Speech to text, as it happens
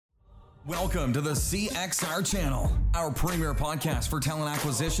Welcome to the CXR channel, our premier podcast for talent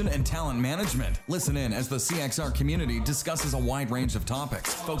acquisition and talent management. Listen in as the CXR community discusses a wide range of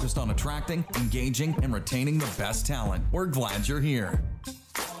topics focused on attracting, engaging, and retaining the best talent. We're glad you're here.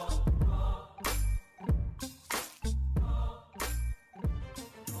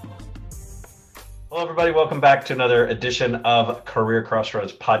 Hello, everybody. Welcome back to another edition of Career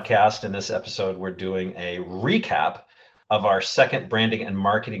Crossroads podcast. In this episode, we're doing a recap of our second branding and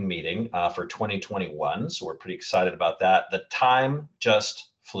marketing meeting for 2021. So we're pretty excited about that. The time just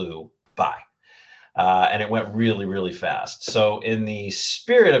flew by and it went really, really fast. So in the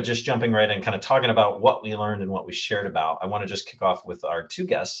spirit of just jumping right in, kind of talking about what we learned and what we shared about, I want to just kick off with our two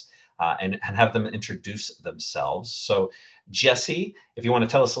guests and have them introduce themselves. So Jesse, if you want to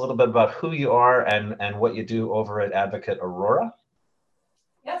tell us a little bit about who you are and what you do over at Advocate Aurora.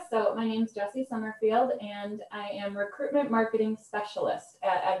 Yes, so my name is Jessie Summerfield, and I am recruitment marketing specialist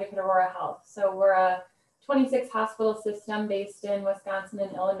at Advocate Aurora Health. So we're a 26 hospital system based in Wisconsin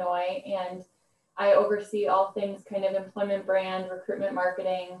and Illinois, and I oversee all things kind of employment brand, recruitment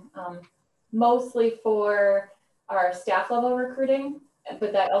marketing, mostly for our staff level recruiting,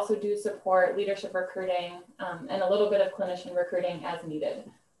 but that also do support leadership recruiting and a little bit of clinician recruiting as needed.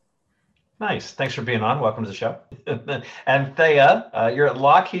 Nice. Thanks for being on. Welcome to the show. And Thea, you're at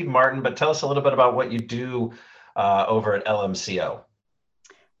Lockheed Martin, but tell us a little bit about what you do over at LMCO.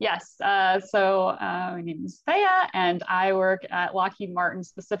 Yes. So my name is Thea, and I work at Lockheed Martin,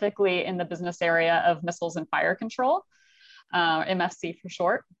 specifically in the business area of missiles and fire control, MFC for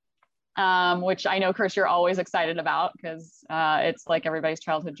short. Which I know, Chris, you're always excited about because it's like everybody's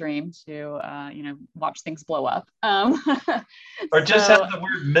childhood dream to, watch things blow up. Or just have the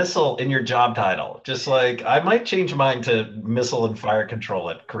word missile in your job title. Just like, I might change mine to missile and fire control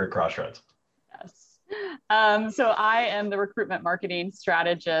at Career Crossroads. Yes. So I am the recruitment marketing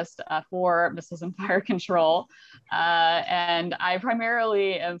strategist for missiles and fire control. And I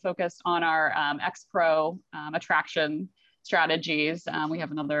primarily am focused on our X-Pro attraction strategies. We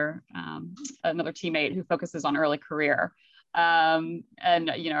have another teammate who focuses on early career. Our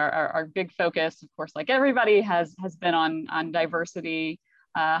big focus, of course, like everybody, has been on diversity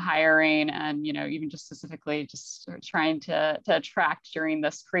hiring, and even just specifically just trying to attract during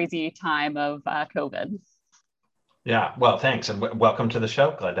this crazy time of COVID. Yeah, well, thanks, and welcome to the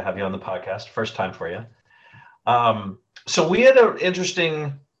show. Glad to have you on the podcast. First time for you. So we had an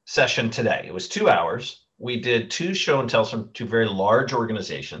interesting session today. It was 2 hours. We did two show and tells from two very large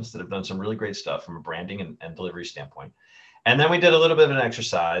organizations that have done some really great stuff from a branding and delivery standpoint. And then we did a little bit of an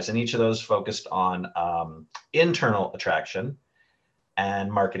exercise, and each of those focused on internal attraction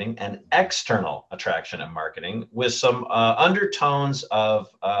and marketing and external attraction and marketing, with some undertones of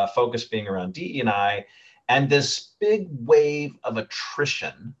focus being around DE&I and this big wave of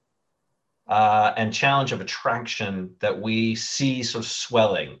attrition and challenge of attraction that we see sort of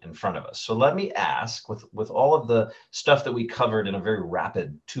swelling in front of us. So let me ask, with all of the stuff that we covered in a very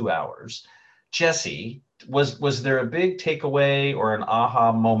rapid 2 hours, Jesse, was there a big takeaway or an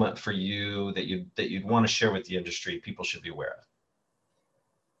aha moment for you that you'd want to share with the industry people should be aware of?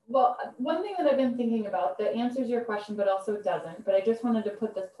 Well, one thing that I've been thinking about that answers your question, but also doesn't, but I just wanted to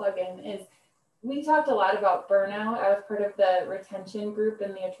put this plug in, is we talked a lot about burnout. I was part of the retention group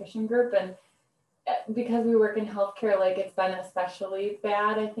and the attrition group, and because we work in healthcare, like, it's been especially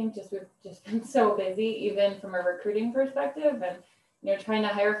bad. I think we've just been so busy, even from a recruiting perspective, and trying to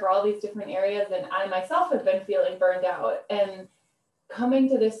hire for all these different areas. And I myself have been feeling burned out. And coming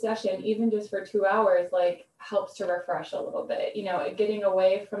to this session, even just for 2 hours, like, helps to refresh a little bit. Getting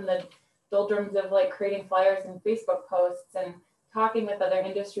away from the doldrums of like creating flyers and Facebook posts and talking with other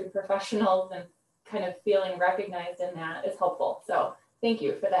industry professionals and kind of feeling recognized in that is helpful. So thank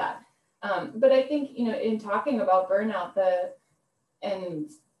you for that. But I think, in talking about burnout,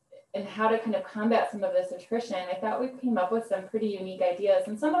 and how to kind of combat some of this attrition, I thought we came up with some pretty unique ideas.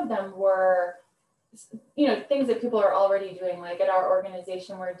 And some of them were, things that people are already doing. Like at our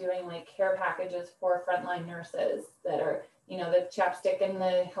organization, we're doing like care packages for frontline nurses that are, the chapstick and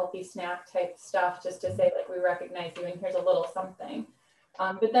the healthy snack type stuff, just to say, like, we recognize you and here's a little something.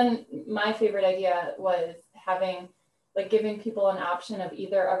 But then my favorite idea was giving people an option of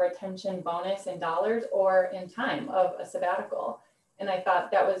either a retention bonus in dollars or in time of a sabbatical. And I thought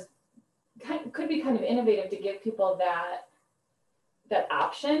that could be kind of innovative to give people that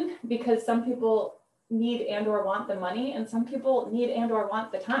option, because some people need and or want the money, and some people need and or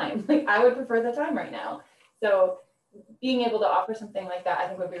want the time. Like, I would prefer the time right now. So being able to offer something like that, I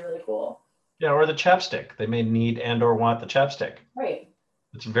think, would be really cool. Yeah, or the chapstick. They may need and or want the chapstick. Right.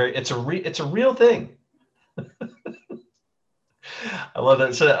 It's a real thing. I love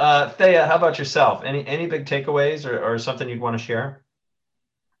that. So, Thea, how about yourself? Any big takeaways or something you'd want to share?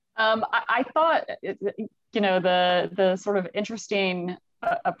 I thought, the sort of interesting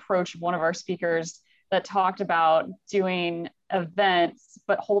approach of one of our speakers that talked about doing events,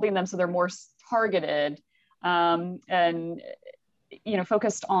 but holding them so they're more targeted, and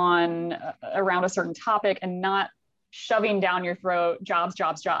focused on around a certain topic and not shoving down your throat jobs,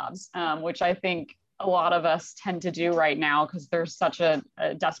 jobs, jobs, which I think a lot of us tend to do right now because there's such a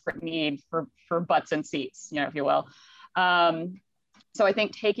desperate need for butts and seats, if you will. So I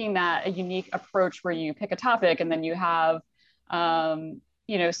think taking that a unique approach where you pick a topic and then you have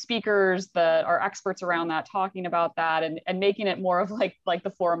speakers that are experts around that talking about that, and making it more of like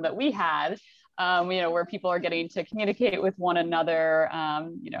the forum that we had, where people are getting to communicate with one another,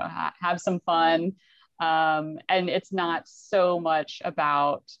 have some fun. And it's not so much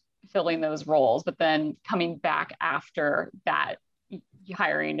about filling those roles, but then coming back after that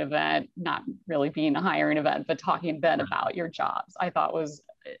hiring event, not really being a hiring event, but talking then about your jobs, I thought was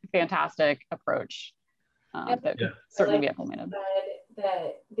a fantastic approach that could certainly be implemented.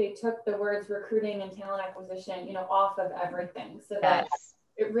 That they took the words recruiting and talent acquisition, off of everything, so that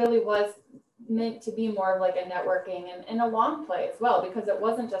it really was meant to be more of like a networking and a long play as well, because it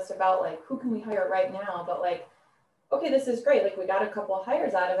wasn't just about like, who can we hire right now, but like, okay, this is great. Like we got a couple of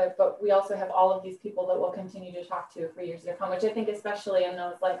hires out of it, but we also have all of these people that we'll continue to talk to for years to come, which I think especially in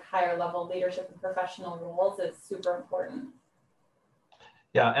those like higher level leadership and professional roles is super important.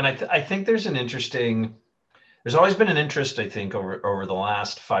 Yeah, and I think there's always been an interest, I think, over the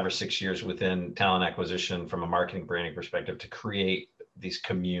last 5 or 6 years within talent acquisition from a marketing branding perspective to create these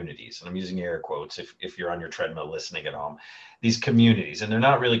communities. And I'm using air quotes if you're on your treadmill listening at home, these communities. And they're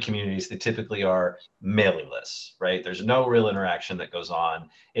not really communities. They typically are mailing lists, right? There's no real interaction that goes on.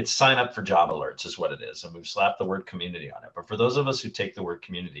 It's sign up for job alerts is what it is. And we've slapped the word community on it. But for those of us who take the word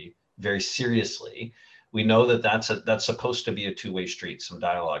community very seriously, we know that that's supposed to be a two-way street, some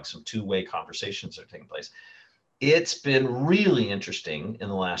dialogue, some two-way conversations are taking place. It's been really interesting in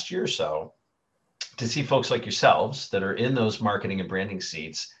the last year or so to see folks like yourselves that are in those marketing and branding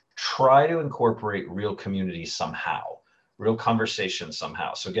seats try to incorporate real community somehow, real conversation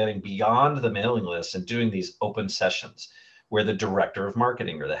somehow. So getting beyond the mailing list and doing these open sessions where the director of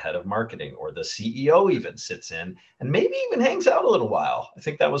marketing or the head of marketing or the CEO even sits in and maybe even hangs out a little while. I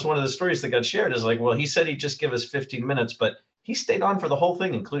think that was one of the stories that got shared is like, well, he said he'd just give us 15 minutes, but he stayed on for the whole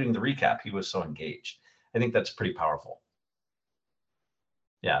thing, including the recap. He was so engaged. I think that's pretty powerful.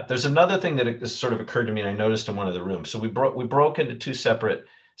 Yeah, there's another thing that sort of occurred to me and I noticed in one of the rooms. So we broke into two separate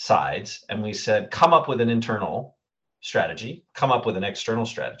sides and we said, come up with an internal strategy, come up with an external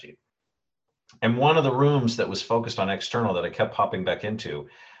strategy. And one of the rooms that was focused on external that I kept popping back into,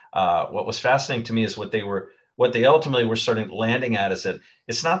 what was fascinating to me is what they ultimately were starting landing at is that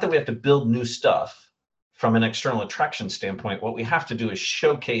it's not that we have to build new stuff from an external attraction standpoint. What we have to do is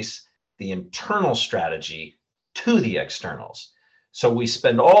showcase the internal strategy to the externals. So we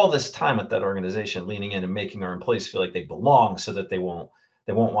spend all this time at that organization leaning in and making our employees feel like they belong so that they won't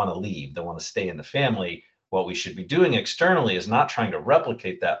want to leave. They want to stay in the family. What we should be doing externally is not trying to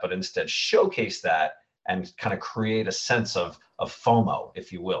replicate that, but instead showcase that and kind of create a sense of FOMO,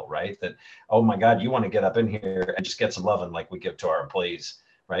 if you will, right? That, oh my God, you want to get up in here and just get some loving like we give to our employees,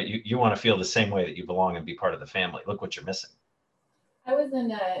 right? You want to feel the same way that you belong and be part of the family. Look what you're missing. I was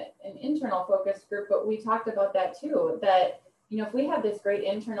in an internal focus group, but we talked about that too, that if we have this great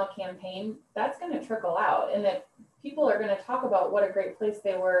internal campaign, that's going to trickle out and that people are going to talk about what a great place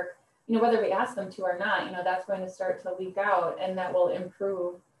they were, whether we ask them to or not, that's going to start to leak out and that will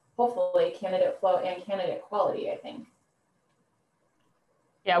improve, hopefully, candidate flow and candidate quality, I think.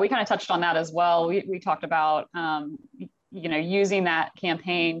 Yeah, we kind of touched on that as well. We talked about, using that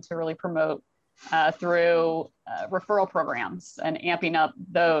campaign to really promote through referral programs and amping up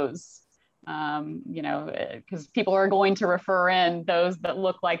those. Because people are going to refer in those that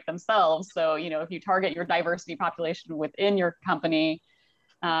look like themselves. So, if you target your diversity population within your company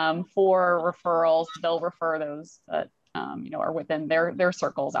for referrals, they'll refer those that, are within their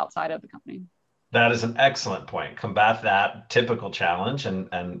circles outside of the company. That is an excellent point. Combat that typical challenge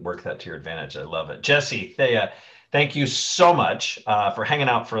and work that to your advantage. I love it. Jesse, Thea, thank you so much for hanging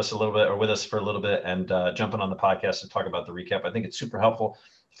out for us a little bit or with us for a little bit and jumping on the podcast to talk about the recap. I think it's super helpful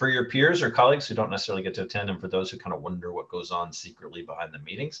for your peers or colleagues who don't necessarily get to attend, and for those who kind of wonder what goes on secretly behind the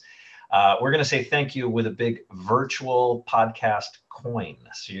meetings. We're going to say thank you with a big virtual podcast coin.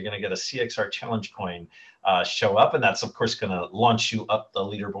 So you're going to get a CXR Challenge coin show up, and that's, of course, going to launch you up the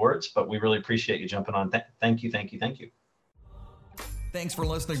leaderboards. But we really appreciate you jumping on. Thank you. Thanks for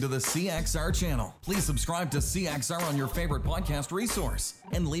listening to the CXR channel. Please subscribe to CXR on your favorite podcast resource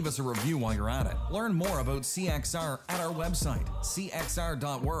and leave us a review while you're at it. Learn more about CXR at our website,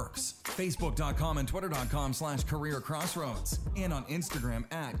 cxr.works, facebook.com and twitter.com/careercrossroads, and on Instagram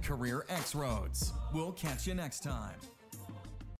at careerxroads. We'll catch you next time.